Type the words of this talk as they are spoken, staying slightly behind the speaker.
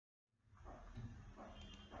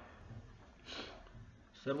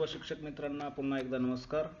सर्व शिक्षक मित्रांना पुन्हा एकदा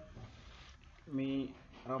नमस्कार. मी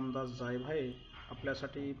रामदास जायभाये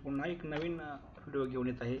आपल्यासाठी पुन्हा एक नवीन व्हिडिओ घेऊन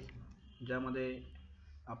येत आहे, ज्यामध्ये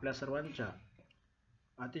आपल्या सर्वांच्या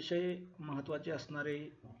अतिशय महत्त्वाचे असणारे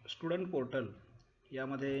स्टुडंट पोर्टल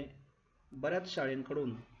यामध्ये बऱ्याच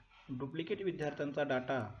शाळांकडून डुप्लिकेट विद्यार्थ्यांचा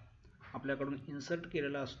डाटा आपल्याकडून इन्सर्ट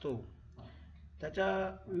केलेला असतो.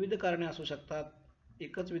 त्याच्या विविध कारणे असू शकतात.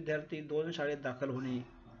 एकच विद्यार्थी दोन शाळेत दाखल होणे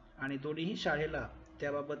आणि दोन्हीही शाळेला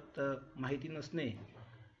त्याबाबत माहिती नसणे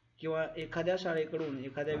किंवा एखाद्या शाळेकडून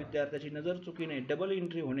एखाद्या विद्यार्थ्याची नजर चुकीने डबल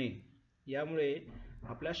एंट्री होणे, यामुळे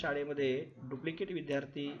आपल्या शाळेमध्ये डुप्लिकेट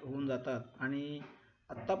विद्यार्थी होऊन जातात. आणि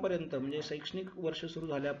आत्तापर्यंत म्हणजे शैक्षणिक वर्ष सुरू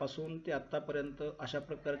झाल्यापासून ते आत्तापर्यंत अशा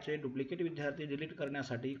प्रकारचे डुप्लिकेट विद्यार्थी डिलीट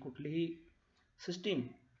करण्यासाठी कुठलीही सिस्टीम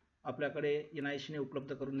आपल्याकडे NIC ने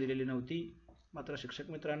उपलब्ध करून दिलेली नव्हती. मात्र शिक्षक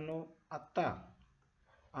मित्रांनो,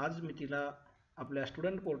 आज मी तिला आपल्या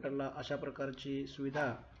स्टुडंट पोर्टलला अशा प्रकारची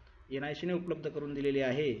सुविधा NIC ने उपलब्ध करून दिलेली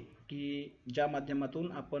आहे की ज्या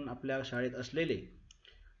माध्यमातून आपण आपल्या शाळेत असलेले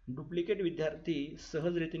डुप्लिकेट विद्यार्थी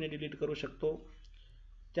सहजरीतीने डिलीट करू शकतो.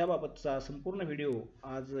 त्याबाबतचा संपूर्ण व्हिडिओ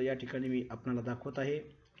आज या ठिकाणी मी आपल्याला दाखवत आहे.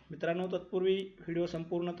 मित्रांनो, तत्पूर्वी व्हिडिओ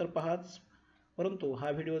संपूर्ण तर पहाच, परंतु हा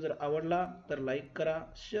व्हिडिओ जर आवडला तर लाईक करा,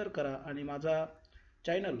 शेअर करा आणि माझा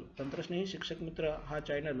चॅनल तंत्रस्नेही शिक्षक मित्र हा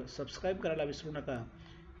चॅनल सबस्क्राईब करायला विसरू नका.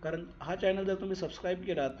 कारण हा चॅनल जर तुम्ही सबस्क्राईब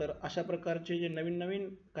केला तर अशा प्रकारचे जे नवीन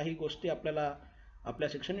काही गोष्टी आपल्याला आपल्या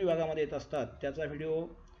शिक्षण विभागामध्ये येत असतात, त्याचा व्हिडिओ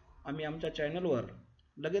आम्ही आमच्या चॅनलवर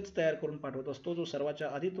लगेच तयार करून पाठवत असतो, जो सर्वांच्या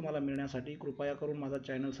आधी तुम्हाला मिळण्यासाठी कृपया करून माझा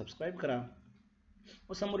चॅनल सबस्क्राईब करा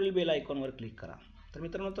व समोरील बेल आयकॉनवर क्लिक करा. तर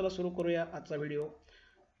मित्रांनो, चला सुरू करूया आजचा व्हिडिओ.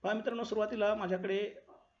 पहा मित्रांनो, सुरुवातीला माझ्याकडे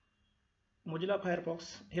मोझिला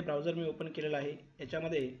फायरफॉक्स हे ब्राउझर मी ओपन केलेलं आहे.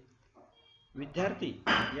 याच्यामध्ये विद्यार्थी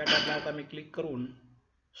या टॅबला आता मी क्लिक करून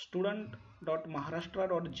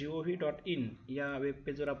student.maharashtra.gov.in या वेब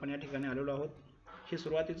पेजवर आपण या ठिकाणी आलेलो आहोत. हे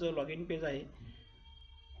सुरुवातीचं लॉग इन पेज आहे.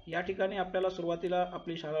 या ठिकाणी आपल्याला सुरुवातीला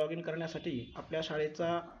आपली शाळा लॉग इन करण्यासाठी आपल्या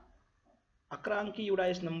शाळेचा 11 अंकी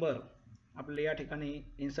UIS नंबर आपल्याला या ठिकाणी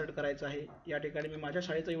इन्सर्ट करायचा आहे. या ठिकाणी मी माझ्या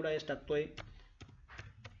शाळेचा UIS टाकतोय.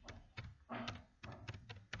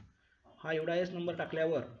 हा UIS नंबर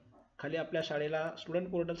टाकल्यावर खाली आपल्या शाळेला स्टुडंट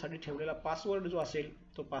पोर्टलसाठी ठेवलेला पासवर्ड जो असेल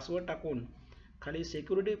तो पासवर्ड टाकून खाली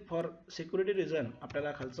सिक्युरिटी रिझन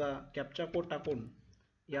आपल्याला खालचा कॅप्चा कोड टाकून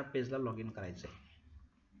या पेजला लॉग इन करायचं आहे.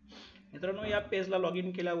 मित्रांनो, या पेजला लॉग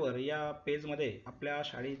इन केल्यावर या पेजमध्ये आपल्या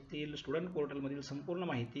शाळेतील स्टुडंट पोर्टलमधील संपूर्ण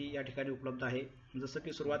माहिती या ठिकाणी उपलब्ध आहे. जसं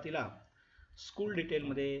की सुरुवातीला स्कूल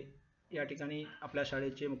डिटेलमध्ये या ठिकाणी आपल्या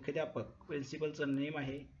शाळेचे मुख्याध्यापक, प्रिन्सिपलचं नेम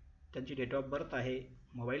आहे, त्यांची डेट ऑफ बर्थ आहे,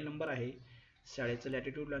 मोबाईल नंबर आहे, शाळेचं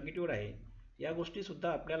लॅटिट्यूड लॉंगिट्यूड आहे. या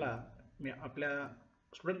गोष्टीसुद्धा आपल्याला आपल्या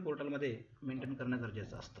स्टुडंट पोर्टलमध्ये मेंटेन करणं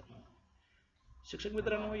गरजेचं असतं. शिक्षक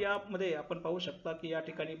मित्रांनो, यामध्ये आपण पाहू शकता की या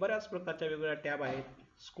ठिकाणी बऱ्याच प्रकारच्या वेगवेगळ्या टॅब आहेत.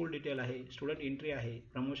 स्कूल डिटेल आहे, स्टुडंट एंट्री आहे,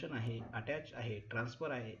 प्रमोशन आहे, अटॅच आहे,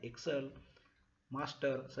 ट्रान्सफर आहे, एक्सेल,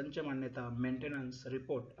 मास्टर, संच मान्यता, मेंटेनन्स,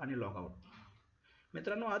 रिपोर्ट आणि लॉगआउट.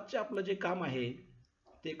 मित्रांनो, आजचे आपलं जे काम आहे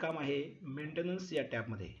ते काम आहे मेंटेनन्स या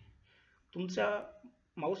टॅबमध्ये. तुमच्या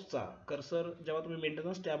माऊसचा कर्सर जेव्हा तुम्ही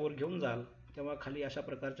मेंटेनन्स टॅबवर घेऊन जाल तेव्हा खाली अशा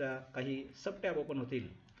प्रकारच्या काही सब टॅब ओपन होतील,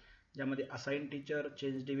 ज्यामध्ये assign teacher,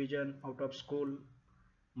 change division, out of school,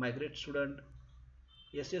 migrate student,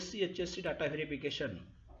 SSC HSC data verification,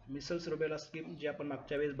 micelles rubella scheme जी आपण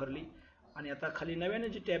मागच्या वेळेस भरली, आणि आता खाली नव्याने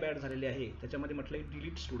जी टॅब ॲड झालेली आहे त्याच्यामध्ये म्हटलं आहे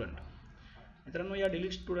डिलीट स्टुडंट. मित्रांनो, या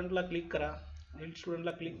डिलीट स्टुडंटला क्लिक करा. डिलीट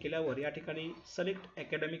स्टुडंटला क्लिक केल्यावर या ठिकाणी सिलेक्ट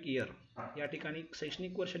अकॅडमिक इयर या ठिकाणी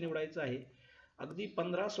शैक्षणिक वर्ष निवडायचं आहे. अगदी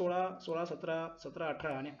 15, 16, 16, 17, 17,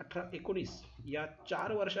 18 आणि 18, 19 या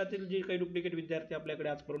 4 वर्षातील जे काही डुप्लिकेट विद्यार्थी आपल्याकडे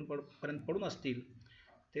आजपर्यंत पडून असतील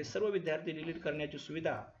ते सर्व विद्यार्थी डिलीट करण्याची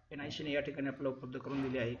सुविधा NIC ने या ठिकाणी आपल्याला उपलब्ध करून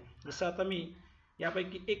दिली आहे. जसं आता मी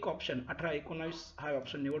यापैकी एक ऑप्शन 18, 19 हा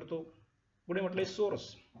ऑप्शन निवडतो. पुढे म्हटलं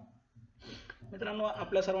सोर्स. मित्रांनो,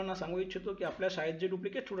 आपल्या सर्वांना सांगू इच्छितो की आपल्या शाळेत जे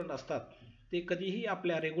डुप्लिकेट स्टुडंट असतात ते कधीही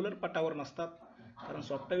आपल्या रेग्युलर पटावर नसतात. कारण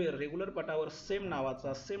सॉफ्टवेअर रेग्युलर पटावर सेम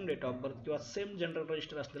नावाचा, सेम डेट ऑफ बर्थ किंवा सेम जनरल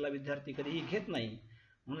रजिस्टर असलेला विद्यार्थी कधीही घेत नाही.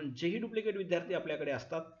 म्हणून जेही डुप्लिकेट विद्यार्थी आपल्याकडे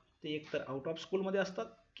असतात ते एकतर आउट ऑफ स्कूलमध्ये असतात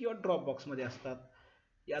किंवा ड्रॉप बॉक्समध्ये असतात.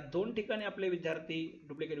 या दोन ठिकाणी आपले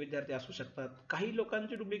डुप्लिकेट विद्यार्थी असू शकतात. काही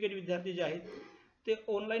लोकांचे डुप्लिकेट विद्यार्थी जे आहेत ते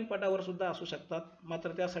ऑनलाईन पटावर सुद्धा असू शकतात.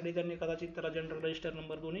 मात्र त्यासाठी त्यांनी कदाचित त्याला जनरल रजिस्टर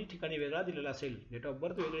नंबर दोन्ही ठिकाणी वेगळा दिलेला असेल, डेट ऑफ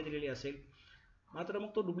बर्थ वेगळी दिलेली असेल. मात्र मग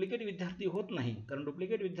तो डुप्लिकेट विद्यार्थी होत नाही. कारण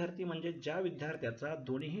डुप्लिकेट विद्यार्थी म्हणजे ज्या विद्यार्थ्याचा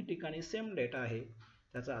दोन्ही ठिकाणी सेम डेटा आहे,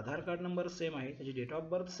 त्याचा आधार कार्ड नंबर सेम आहे, त्याची डेट ऑफ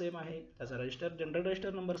बर्थ सेम आहे, त्याचा जनरल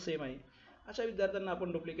रजिस्टर नंबर सेम आहे, अशा विद्यार्थ्यांना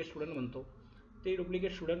आपण डुप्लिकेट स्टुडंट म्हणतो. ते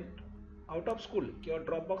duplicate student out of school किंवा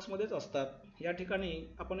ड्रॉपबॉक्समध्येच असतात। या ठिकाणी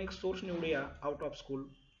आपण एक सोर्स निवडूया, आउट ऑफ स्कूल।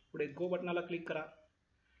 पुढे गो बटनाला क्लिक करा।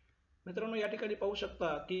 मित्रांनो, या ठिकाणी पाहू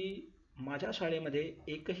शकता की माझ्या शाळेमध्ये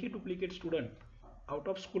एकही डुप्लिकेट स्टुडंट आउट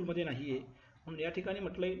ऑफ स्कूलमध्ये नाही आहे, म्हणून या ठिकाणी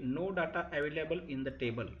म्हटलंय no data available in the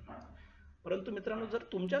table. परंतु मित्रांनो, जर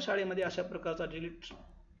तुमच्या शाळेमध्ये अशा प्रकारचा डिलीट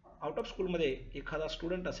आउट ऑफ स्कूलमध्ये एखादा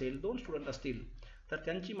स्टुडंट असेल, 2 स्टुडंट असतील, तर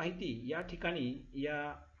त्यांची माहिती या ठिकाणी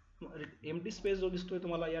या एम्प्टी स्पेस जो दिसतोय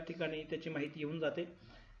तुम्हाला या ठिकाणी त्याची माहिती येऊन जाते।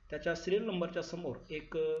 त्याच्या सिरियल नंबरच्या समोर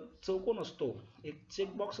एक चौकोन असतो, एक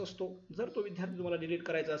चेक बॉक्स असतो। जर तो विद्यार्थी तुम्हाला डिलीट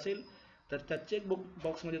करायचा असेल तर त्या चेक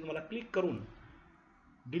बॉक्समध्ये तुम्हाला क्लिक करून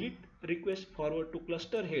delete request forward two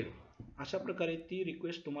cluster head अशा प्रकारे ती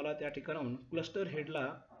रिक्वेस्ट तुम्हाला त्या ठिकाणाहून क्लस्टर हेडला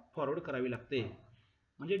फॉरवर्ड करावी लागते।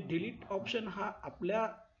 म्हणजे डिलीट ऑप्शन हा आपल्या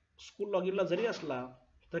स्कूल लॉगिनला जरी असला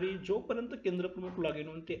तरी जोपर्यंत केंद्रप्रमुख लॉगिन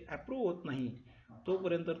होऊन ते अप्रूव्ह होत नाही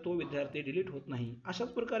तोपर्यंत तो विद्यार्थी डिलीट होत नाही। अशाच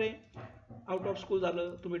प्रकारे आउट ऑफ स्कूल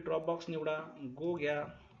झालं, तुम्ही ड्रॉपबॉक्स निवडा, गो घ्या।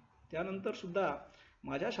 त्यानंतर सुद्धा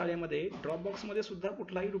माझ्या शाळेमध्ये ड्रॉपबॉक्समध्ये सुद्धा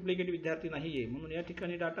कुठलाही डुप्लिकेट विद्यार्थी नाही आहे, म्हणून या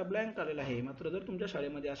ठिकाणी डाटा ब्लँक आलेला आहे। मात्र जर तुमच्या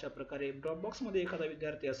शाळेमध्ये अशा प्रकारे ड्रॉपबॉक्समध्ये एखादा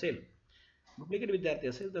विद्यार्थी असेल, डुप्लिकेट विद्यार्थी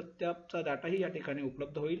असेल, तर त्याचा डाटाही या ठिकाणी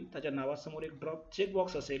उपलब्ध होईल। त्याच्या नावासमोर एक ड्रॉप चेक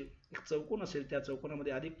बॉक्स असेल, एक चौकोन असेल, त्या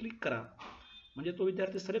चौकोनामध्ये आधी क्लिक करा, म्हणजे तो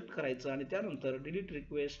विद्यार्थी सिलेक्ट करायचा आणि त्यानंतर delete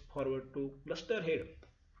request forward two cluster head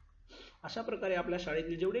अशा प्रकारे आपल्या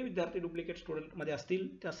शाळेतील जेवढे विद्यार्थी डुप्लिकेट स्टुडंटमध्ये असतील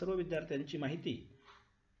त्या सर्व विद्यार्थ्यांची माहिती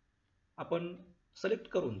आपण सिलेक्ट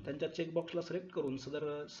करून त्यांच्या चेकबॉक्सला सिलेक्ट करून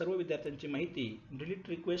सर्व विद्यार्थ्यांची माहिती delete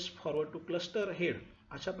request forward two cluster head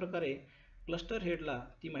अशा प्रकारे क्लस्टर हेडला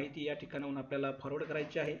ती माहिती या ठिकाणाहून आपल्याला फॉरवर्ड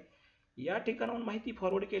करायची आहे। या ठिकाणाहून माहिती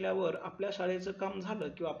फॉरवर्ड केल्यावर आपल्या शाळेचं काम झालं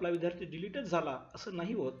किंवा आपला विद्यार्थी डिलीटच झाला असं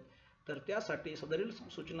नाही होत, तर त्यासाठी सदरील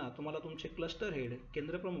सूचना तुम्हाला तुमचे क्लस्टर हेड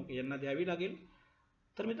केंद्रप्रमुख यांना द्यावी लागेल।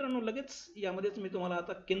 तर मित्रांनो, लगेच यामध्येच मी तुम्हाला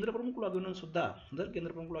आता केंद्रप्रमुख लॉगिन सुद्धा, जर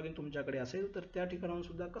केंद्रप्रमुख लॉगिन तुमच्याकडे असेल तर त्या ठिकाणाहून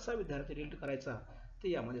सुद्धा कसा विद्यार्थी डिलीट करायचा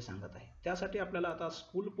ते यामध्ये सांगत आहे। त्यासाठी आपल्याला आता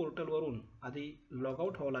स्कूल पोर्टलवरून आधी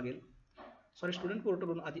लॉगआउट व्हावं लागेल, स्टुडंट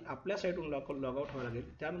पोर्टलवरून आधी आपल्या साईटवरून लॉगआउट व्हावं लागेल।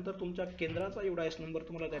 त्यानंतर तुमच्या केंद्राचा UDIS नंबर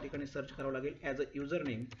तुम्हाला त्या ठिकाणी सर्च करावा लागेल ॲज अ युजर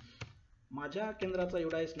नेम। माझ्या केंद्राचा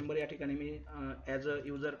UDIS नंबर या ठिकाणी मी ॲज अ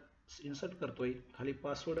युजर इन्सर्ट करतोय। खाली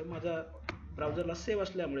पासवर्ड माझा ब्राउझरला सेव्ह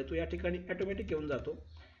असल्यामुळे तो या ठिकाणी ऑटोमॅटिक येऊन जातो।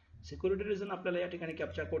 सिक्युरिटी रिझन आपल्याला या ठिकाणी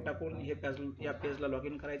कॅप्चा कोड टाकून या पेजला लॉग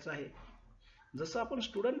इन करायचं आहे। जसं आपण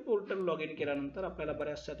स्टुडंट पोर्टल लॉग इन केल्यानंतर आपल्याला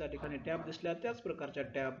बऱ्याचशा त्या ठिकाणी टॅब दिसल्या, त्याच प्रकारच्या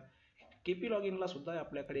टॅब KP लॉगिनला सुद्धा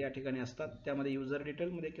आपल्याकडे या ठिकाणी असतात। त्यामध्ये युजर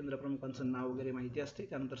डिटेलमध्ये केंद्रप्रमुखांचं नाव वगैरे माहिती असते,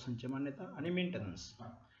 त्यानंतर संच मान्यता आणि मेंटेनन्स।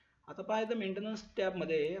 आता पाहायचं मेंटेनन्स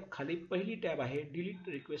टॅबमध्ये खाली पहिली टॅब आहे डिलीट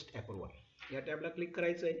रिक्वेस्ट अप्रूव्हल, या टॅबला क्लिक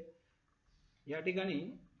करायचं आहे। या ठिकाणी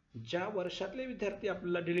ज्या वर्षातले विद्यार्थी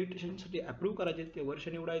आपल्याला डिलीटेशनसाठी अप्रूव्ह करायचे ते वर्ष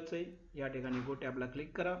निवडायचं आहे। या ठिकाणी गो टॅबला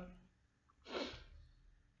क्लिक करा।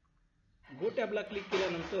 गो टॅबला क्लिक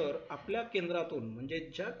केल्यानंतर आपल्या केंद्रातून, म्हणजे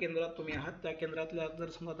ज्या केंद्रात तुम्ही आहात त्या केंद्रातल्या जर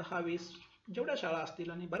समजा 10-20 जेवढ्या शाळा असतील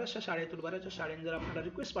आणि बऱ्याचशा शाळेंनी जर आपल्याला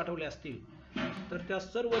रिक्वेस्ट पाठवल्या असतील तर त्या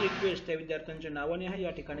सर्व रिक्वेस्ट त्या विद्यार्थ्यांच्या नावाने आहे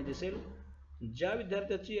या ठिकाणी दिसेल। ज्या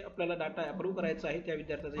विद्यार्थ्याची आपल्याला डाटा अप्रूव्ह करायचा आहे त्या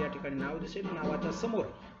विद्यार्थ्याचं या ठिकाणी नाव दिसेल। नावाच्या समोर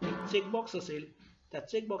एक चेकबॉक्स असेल, त्या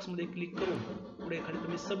चेकबॉक्समध्ये क्लिक करून पुढे खाली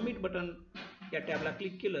तुम्ही सबमिट बटन या टॅबला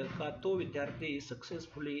क्लिक केलं का तो विद्यार्थी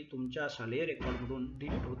सक्सेसफुली तुमच्या शालेय रेकॉर्डमधून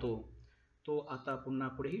डिलीट होतो। तो आता पुन्हा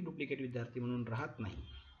पुढेही डुप्लिकेट विद्यार्थी म्हणून राहत नाही।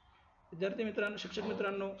 विद्यार्थी मित्रांनो, शिक्षक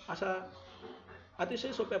मित्रांनो, अशा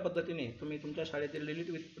अतिशय सोप्या पद्धतीने तुम्ही तुमच्या शाळेतील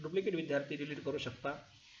डुप्लिकेट विद्यार्थी डिलीट करू शकता।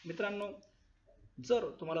 मित्रांनो, जर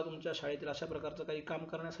तुम्हाला तुमच्या शाळेतील अशा प्रकारचं काही काम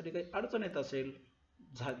करण्यासाठी काही अडचण येत असेल,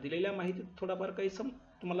 दिलेल्या माहितीत थोडाफार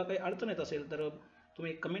तुम्हाला काही अडचण येत असेल तर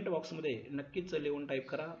तुम्ही कमेंट बॉक्समध्ये नक्कीच लिहून टाईप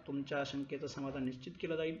करा। तुमच्या शंकेचं समाधान निश्चित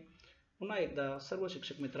केलं जाईल। पुन्हा एकदा सर्व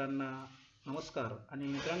शिक्षक मित्रांना नमस्कार आणि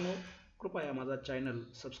मित्रांनो, कृपया माझा चॅनल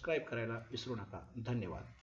सबस्क्राईब करायला विसरू नका। धन्यवाद।